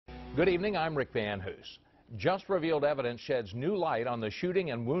Good evening, I'm Rick Van Hoos. Just revealed evidence sheds new light on the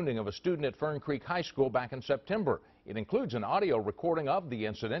shooting and wounding of a student at Fern Creek High School back in September. It includes an audio recording of the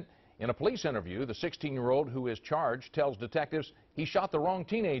incident. In a police interview, the 16-year-old who is charged tells detectives he shot the wrong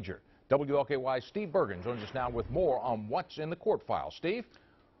teenager. WLKY's Steve Bergen joins us now with more on what's in the court file. Steve?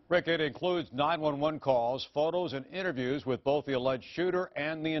 Rick, it includes 911 calls, photos, and interviews with both the alleged shooter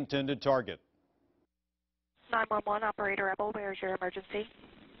and the intended target. 911, Operator Rebel, where's your emergency?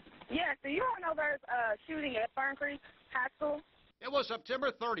 Yes, do you all know there's a shooting at Fern Creek High School? It was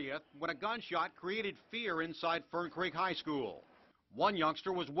September 30th when a gunshot created fear inside Fern Creek High School. One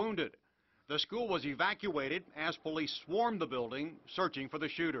youngster was wounded. The school was evacuated as police swarmed the building searching for the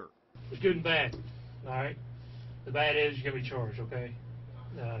shooter. It's good and bad, all right? The bad is you're going to be charged, okay?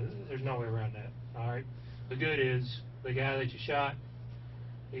 There's no way around that, all right? The good is the guy that you shot,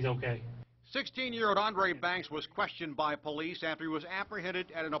 he's okay. 16-year-old Andre Banks was questioned by police after he was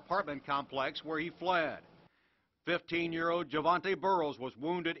apprehended at an apartment complex where he fled. 15-year-old Javante Burrows was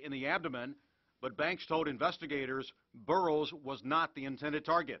wounded in the abdomen, but Banks told investigators Burrows was not the intended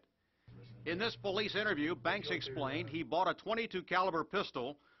target. In this police interview, Banks explained he bought a .22 caliber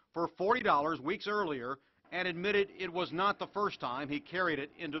pistol for $40 weeks earlier and admitted it was not the first time he carried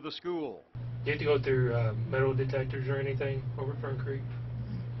it into the school. You have to go through metal detectors or anything over at Fern Creek?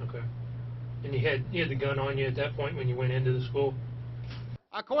 Okay. And you had the gun on you at that point when you went into the school?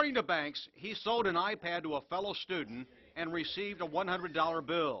 According to Banks, he sold an iPad to a fellow student and received a $100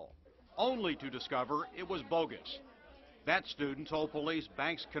 bill, only to discover it was bogus. That student told police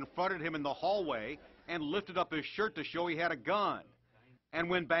Banks confronted him in the hallway and lifted up his shirt to show he had a gun.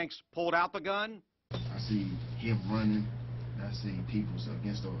 And when Banks pulled out the gun, I see him running, and I see people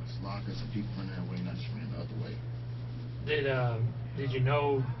against those lockers and people running that way, and I just ran the other way. Did you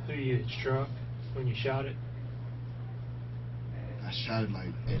know who you had struck when you shot it? I shot it like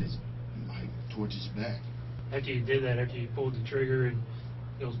towards his back. After you did that, after you pulled the trigger and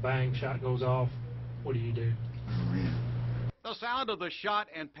it goes bang, shot goes off, what do you do? I ran. The sound of the shot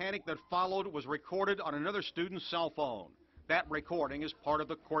and panic that followed was recorded on another student's cell phone. That recording is part of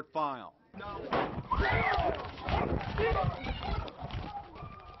the court file.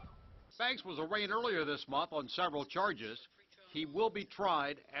 Banks was arraigned earlier this month on several charges. He will be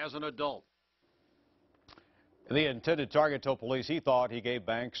tried as an adult. The intended target told police he thought he gave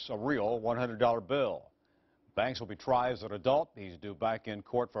Banks a real $100 bill. Banks will be tried as an adult. He's due back in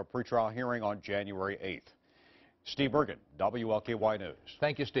court for a pretrial hearing on January 8th. Steve Bergen, WLKY News.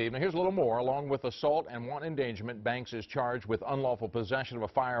 Thank you, Steve. Now here's a little more. Along with assault and wanton endangerment, Banks is charged with unlawful possession of a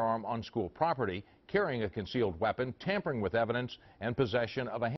firearm on school property, carrying a concealed weapon, tampering with evidence, and possession of a